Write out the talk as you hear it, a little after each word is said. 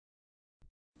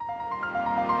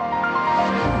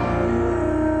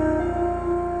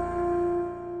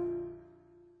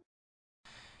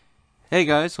Hey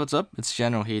guys, what's up? It's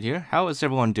Generalkidd here. How is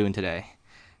everyone doing today?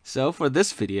 So for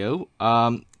this video,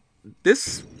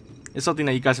 this is something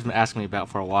that you guys have been asking me about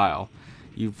for a while.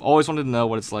 You've always wanted to know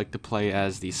what it's like to play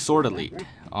as the Sword Elite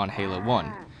on Halo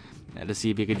 1, and to see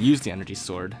if you could use the Energy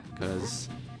Sword, because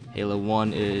Halo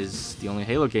 1 is the only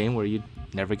Halo game where you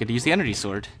never get to use the Energy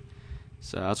Sword.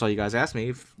 So that's why you guys asked me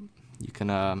if you can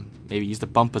maybe use the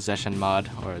Bump Possession mod,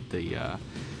 or the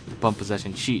Bump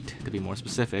Possession cheat, to be more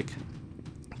specific,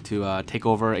 to take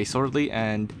over a Sword Elite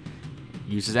and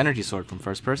use his Energy Sword from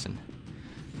first person.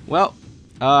 Well,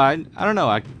 I don't know,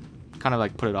 I kind of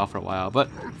like put it off for a while, but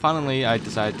finally I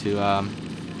decided to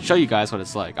show you guys what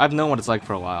it's like. I've known what it's like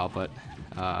for a while, but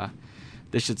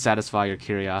this should satisfy your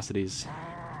curiosities.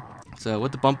 So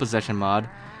with the Bump Possession mod,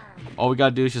 all we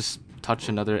gotta do is just touch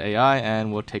another AI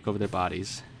and we'll take over their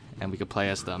bodies, and we can play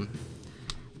as them.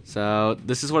 So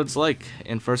this is what it's like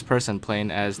in first person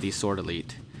playing as the Sword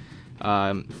Elite.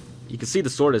 You can see the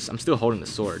sword is, I'm still holding the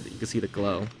sword, you can see the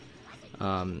glow.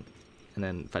 And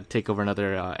then if I take over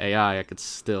another AI, I could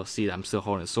still see that I'm still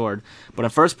holding the sword. But in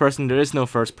first person, there is no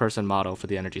first person model for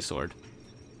the Energy Sword.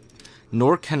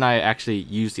 Nor can I actually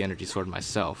use the Energy Sword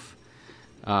myself.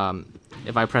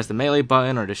 If I press the melee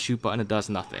button or the shoot button, it does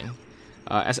nothing.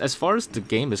 As far as the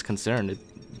game is concerned,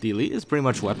 the Elite is pretty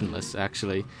much weaponless,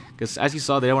 actually. Because as you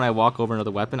saw there, when I walk over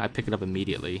another weapon, I pick it up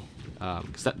immediately.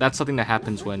 Because that's something that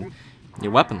happens when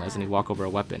you're weaponless and you walk over a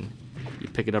weapon. You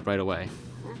pick it up right away.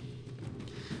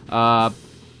 But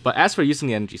as for using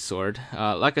the Energy Sword,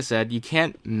 like I said, you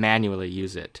can't manually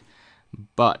use it.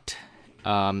 But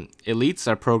Elites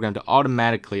are programmed to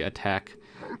automatically attack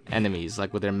enemies,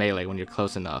 like with their melee when you're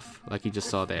close enough, like you just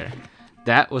saw there.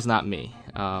 That was not me.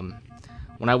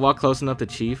 When I walk close enough to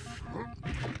Chief,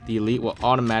 the Elite will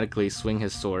automatically swing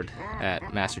his sword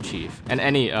at Master Chief and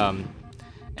any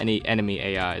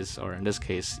enemy AIs, or in this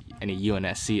case, any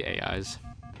UNSC AIs.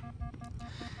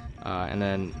 And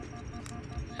then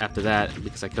after that,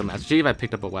 because I killed Master Chief, I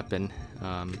picked up a weapon.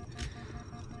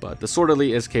 But the Sword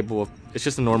Elite is capable of, it's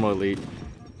just a normal Elite.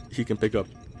 He can pick up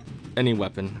any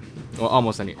weapon, well,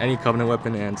 almost any Covenant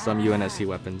weapon and some UNSC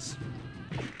weapons.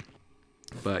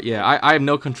 But yeah, I have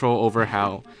no control over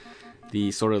how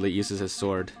the Sword Elite uses his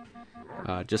sword.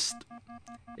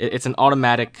 It's an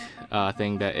automatic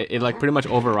thing that it like pretty much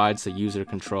overrides the user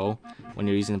control when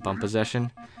you're using Bump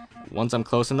Possession. Once I'm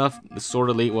close enough, the Sword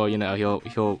Elite, well, you know,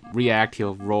 he'll react,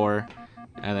 he'll roar,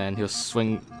 and then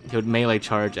he'll melee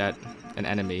charge at an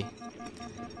enemy.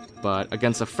 But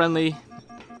against a friendly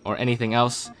or anything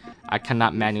else, I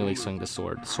cannot manually swing the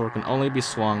sword. The sword can only be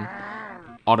swung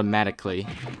automatically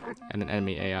at an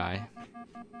enemy AI.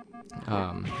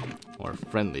 Or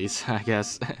friendlies, I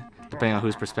guess, depending on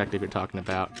whose perspective you're talking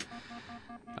about.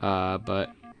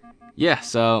 But yeah,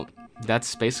 so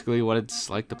that's basically what it's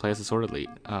like to play as a Sword Elite.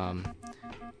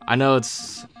 I know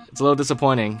it's a little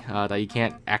disappointing that you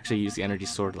can't actually use the Energy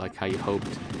Sword like how you hoped,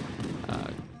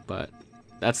 but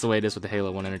that's the way it is with the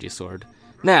Halo 1 Energy Sword.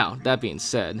 Now, that being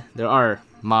said, there are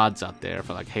mods out there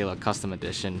for like Halo Custom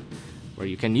Edition where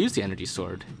you can use the Energy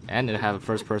Sword and it have a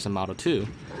first-person model too,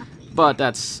 but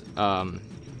that's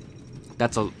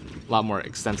a lot more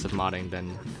extensive modding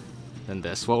than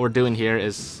this. What we're doing here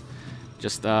is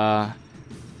just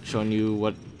showing you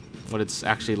what it's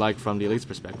actually like from the Elite's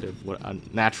perspective, what a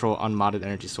natural unmodded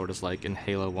Energy Sword is like in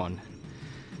Halo 1.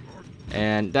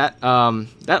 And that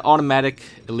automatic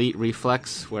Elite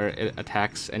reflex where it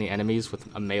attacks any enemies with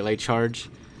a melee charge,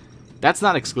 that's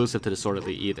not exclusive to the Sword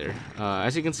Elite either.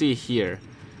 As you can see here,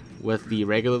 with the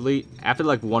regular Elite, after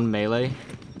like one melee,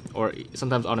 or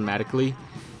sometimes automatically,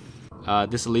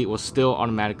 this Elite will still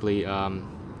automatically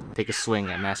take a swing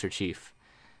at Master Chief.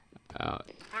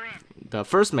 The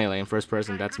first melee in first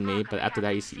person, that's me, but after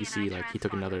that you see like he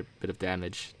took another bit of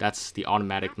damage. That's the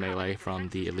automatic melee from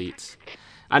the Elites.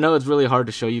 I know it's really hard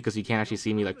to show you because you can't actually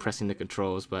see me like pressing the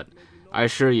controls, but I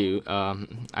assure you,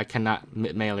 I cannot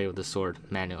melee with the sword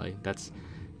manually. That's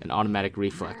an automatic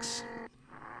reflex.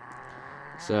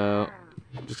 So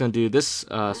I'm just gonna do this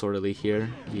Sword Elite here,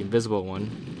 the invisible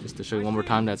one, just to show you one more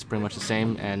time. That's pretty much the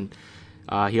same, and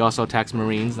he also attacks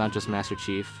Marines, not just Master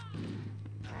Chief.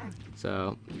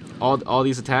 So all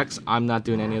these attacks, I'm not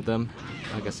doing any of them.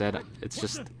 Like I said, it's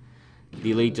just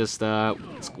the Elite. Just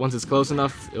once it's close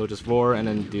enough, it'll just roar and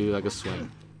then do like a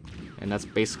swing, and that's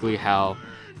basically how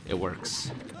it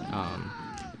works.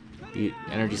 The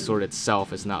Energy Sword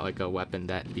itself is not like a weapon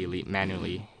that the Elite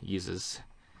manually uses.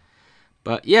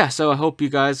 But yeah, so I hope you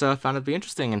guys found it to be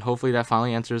interesting, and hopefully that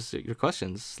finally answers your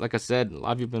questions. Like I said, a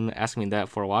lot of you have been asking me that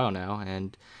for a while now,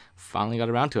 and finally got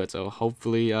around to it, so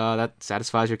hopefully that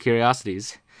satisfies your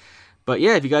curiosities. But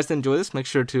yeah, if you guys did enjoy this, make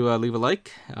sure to leave a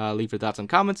like, leave your thoughts and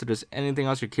comments. If there's anything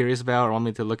else you're curious about or want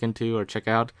me to look into or check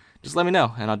out, just let me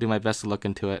know, and I'll do my best to look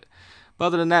into it. But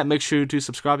other than that, make sure to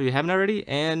subscribe if you haven't already,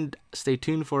 and stay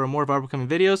tuned for more of our upcoming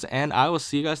videos, and I will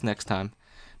see you guys next time.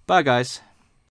 Bye, guys.